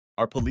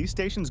Are police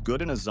stations good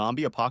in a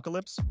zombie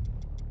apocalypse?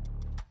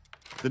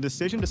 The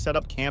decision to set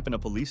up camp in a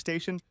police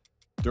station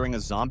during a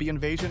zombie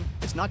invasion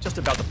is not just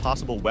about the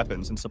possible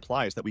weapons and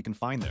supplies that we can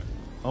find there.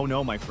 Oh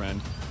no, my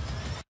friend.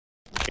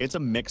 It's a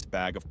mixed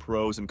bag of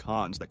pros and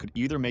cons that could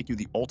either make you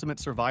the ultimate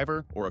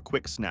survivor or a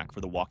quick snack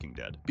for the Walking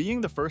Dead. Being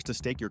the first to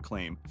stake your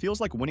claim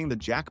feels like winning the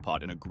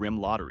jackpot in a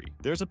grim lottery.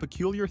 There's a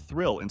peculiar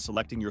thrill in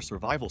selecting your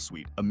survival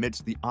suite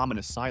amidst the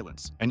ominous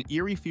silence, an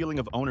eerie feeling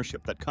of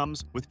ownership that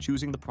comes with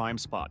choosing the prime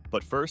spot.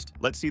 But first,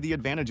 let's see the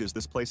advantages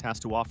this place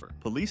has to offer.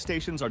 Police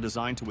stations are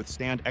designed to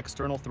withstand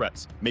external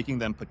threats, making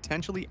them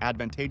potentially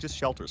advantageous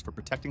shelters for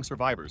protecting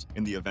survivors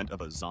in the event of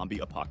a zombie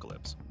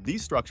apocalypse.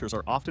 These structures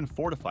are often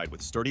fortified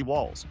with sturdy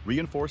walls,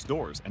 reinforced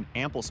doors, and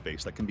ample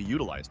space that can be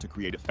utilized to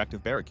create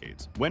effective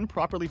barricades. When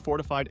properly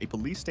fortified, a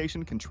police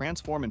station can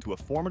transform into a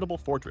formidable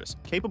fortress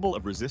capable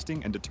of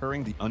resisting and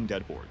deterring the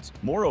undead hordes.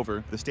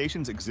 Moreover, the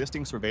station's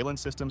existing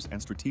surveillance systems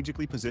and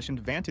strategically positioned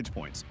vantage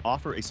points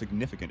offer a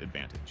significant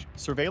advantage.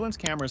 Surveillance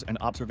cameras and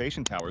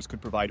observation towers could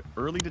provide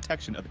early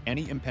detection of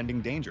any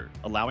impending danger,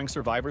 allowing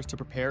survivors to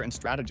prepare and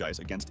strategize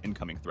against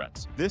incoming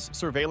threats. This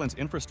surveillance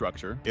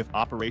infrastructure, if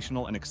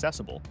operational and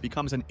accessible,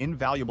 becomes an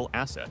invaluable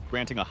asset,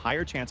 granting a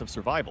higher chance of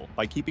survival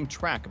by keeping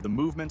track of the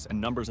movements and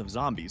numbers of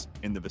zombies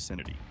in the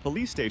vicinity.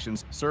 Police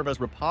stations serve as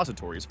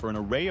repositories for an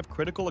array of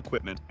critical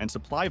equipment and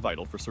supply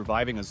vital for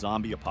surviving a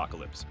zombie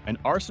apocalypse. An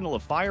arsenal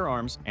of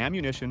firearms,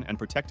 ammunition, and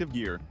protective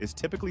gear is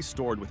typically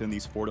stored within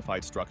these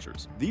fortified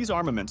structures. These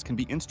armaments can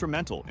be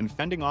instrumental in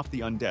fending off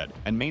the undead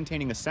and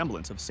maintaining a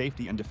semblance of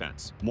safety and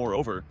defense.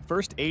 Moreover,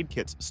 first aid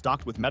kits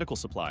stocked with medical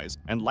supplies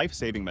and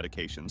life-saving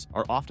medications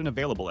are often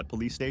available at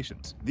police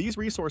stations. These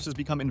resources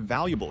become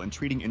invaluable in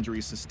treating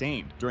injuries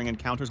sustained during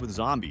encounters with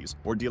zombies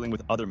or dealing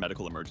with other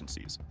medical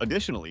emergencies.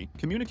 Additionally,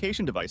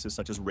 communication devices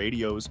such as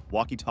radios,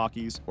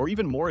 walkie-talkies, or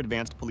even more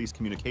advanced police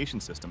communication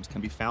systems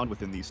can be found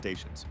within these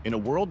stations. In a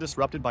world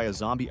disrupted by a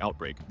zombie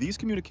outbreak, these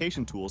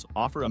communication tools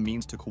offer a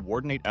means to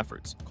coordinate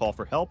efforts, call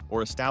for help,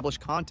 or establish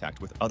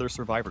contact with other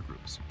survivor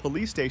groups.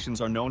 Police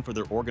stations are known for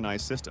their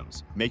organized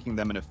systems, making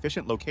them an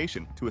efficient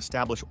location to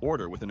establish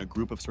order within a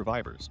group of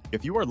survivors.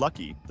 If you are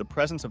lucky, the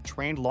presence of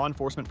trained law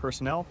enforcement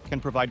personnel can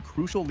provide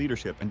crucial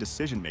leadership and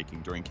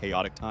decision-making during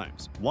chaotic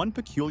times. One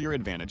peculiar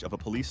advantage of a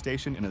police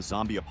station in a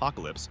zombie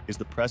apocalypse is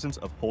the presence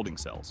of holding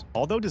cells.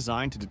 Although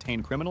designed to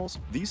detain criminals,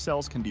 these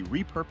cells can be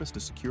repurposed to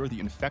secure the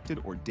infected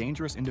or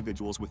dangerous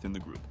individuals within the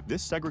group.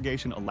 This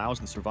segregation allows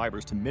the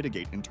survivors to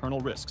mitigate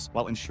internal risks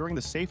while ensuring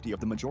the safety of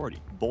the majority,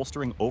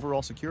 bolstering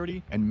overall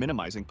security and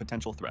minimizing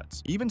potential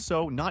threats. Even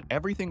so, not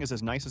everything is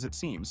as nice as it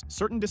seems.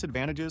 Certain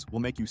disadvantages will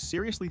make you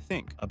seriously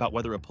think about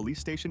whether a police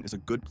station is a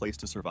good place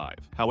to survive.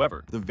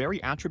 However, the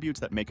very attributes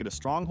that make it a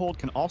stronghold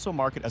can also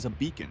mark it as a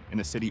beacon in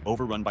a city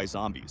overrun by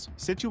zombies.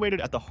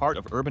 Situated at the heart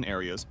of urban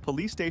areas,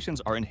 police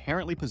stations are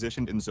inherently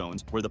positioned in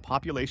zones where the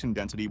population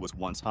density was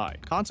once high.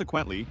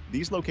 Consequently,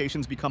 these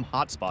locations become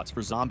hotspots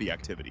for zombie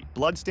activity.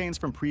 Bloodstains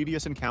from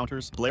previous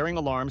encounters, blaring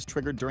alarms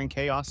triggered during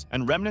chaos,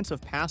 and remnants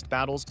of past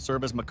battles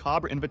serve as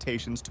macabre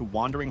invitations to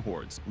wandering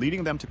hordes,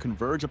 leading them to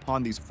converge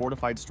upon these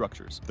fortified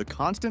structures. The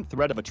constant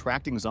threat of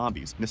attracting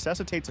zombies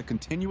necessitates a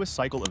continuous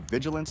cycle of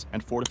vigilance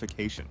and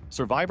fortification.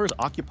 Survivors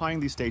occupying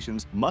these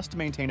stations must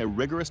maintain a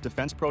rigorous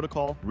defense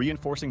protocol,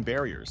 reinforcing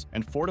barriers,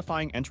 and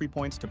fortifying entry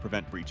points to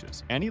prevent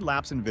breaches. Any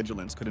lapse in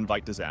vigilance could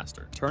invite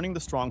disaster, turning the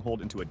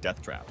stronghold into a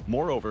death trap.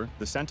 Moreover,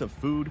 the scent of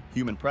food,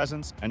 human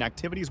presence, and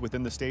activities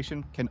within the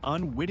station can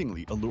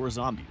unwittingly allure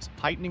zombies,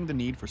 heightening the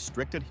need for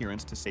strict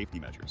adherence to safety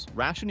measures.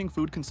 Rationing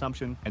food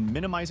consumption and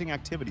minimizing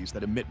activities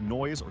that emit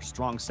noise or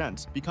strong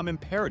scents become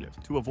imperative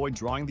to avoid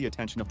drawing the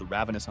attention of the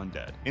ravenous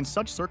undead. In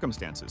such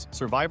circumstances,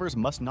 survivors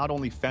must not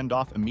only fend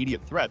off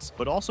immediate threats,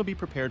 but also be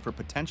prepared for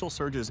potential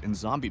surges in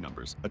zombie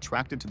numbers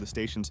attracted to the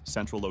station's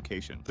central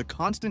location. The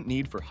constant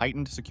need for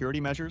heightened security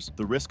measures,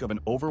 the risk of an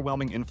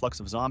overwhelming influx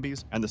of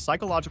zombies, and the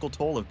psychological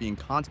toll of being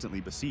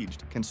constantly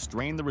besieged can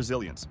strain the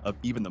resilience of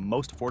even the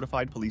most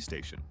fortified police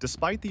station.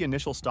 Despite the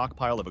initial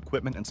stockpile of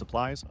equipment and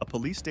supplies, a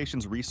police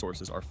station's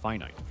resources are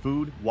finite.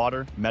 Food,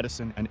 water,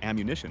 medicine, and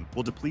ammunition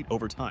will deplete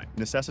over time,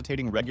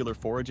 necessitating regular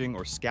foraging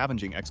or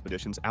scavenging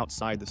expeditions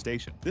outside the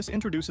station. This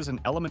introduces an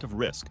element of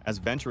risk, as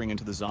venturing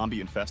into the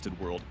zombie-infested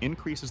world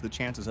increases the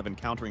chances of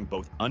encountering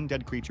both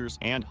undead creatures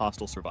and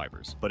hostile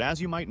survivors. But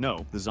as you might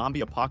know, the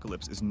zombie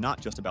apocalypse is not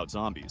just about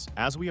zombies.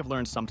 As we have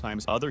learned,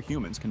 sometimes other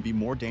humans can be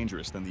more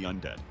dangerous than the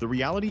undead. The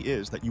reality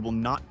is that you will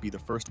not be the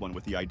first one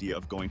with the idea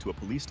of going to a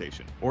police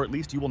station, or at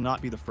least you will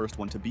not be the first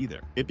one to be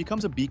there. It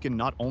becomes a beacon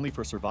not only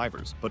for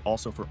survivors, but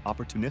also for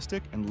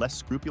opportunistic and less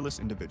scrupulous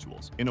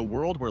individuals. In a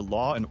world where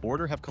law and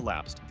order have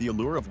collapsed, the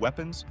allure of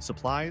weapons,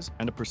 supplies,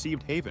 and a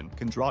perceived haven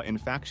can draw in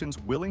factions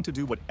willing to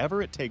do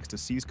whatever it takes to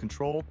seize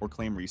control or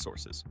claim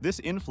resources. This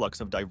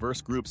influx of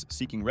diverse groups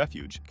seeking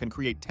refuge can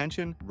create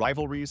tension,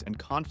 rivalries, and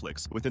conflict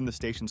conflicts within the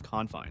station's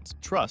confines.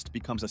 Trust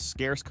becomes a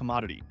scarce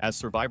commodity as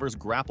survivors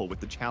grapple with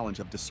the challenge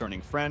of discerning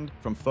friend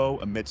from foe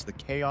amidst the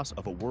chaos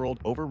of a world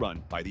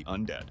overrun by the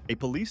undead. A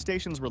police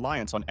station's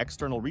reliance on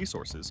external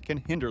resources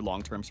can hinder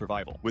long-term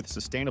survival. With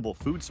sustainable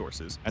food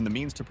sources and the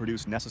means to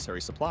produce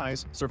necessary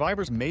supplies,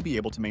 survivors may be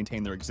able to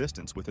maintain their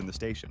existence within the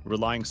station.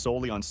 Relying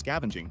solely on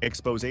scavenging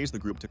exposes the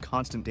group to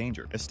constant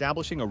danger,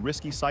 establishing a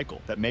risky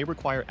cycle that may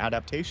require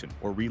adaptation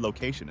or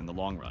relocation in the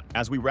long run.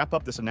 As we wrap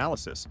up this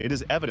analysis, it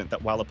is evident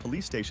that while a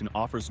police station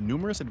offers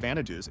numerous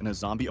advantages in a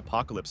zombie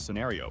apocalypse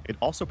scenario, it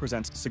also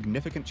presents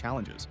significant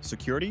challenges.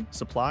 Security,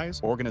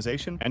 supplies,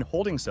 organization, and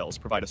holding cells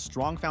provide a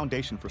strong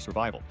foundation for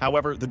survival.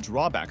 However, the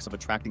drawbacks of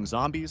attracting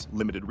zombies,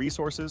 limited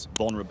resources,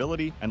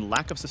 vulnerability, and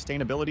lack of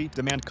sustainability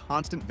demand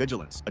constant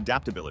vigilance,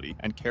 adaptability,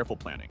 and careful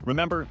planning.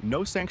 Remember,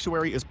 no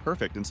sanctuary is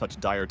perfect in such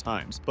dire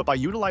times, but by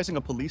utilizing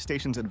a police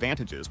station's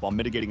advantages while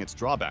mitigating its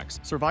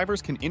drawbacks,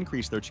 survivors can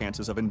increase their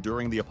chances of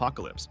enduring the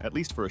apocalypse, at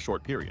least for a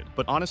short period.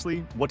 But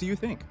honestly, what do you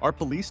think? Are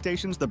police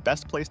stations the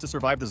best place to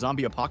survive the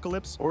zombie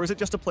apocalypse, or is it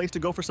just a place to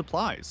go for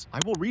supplies? I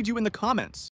will read you in the comments.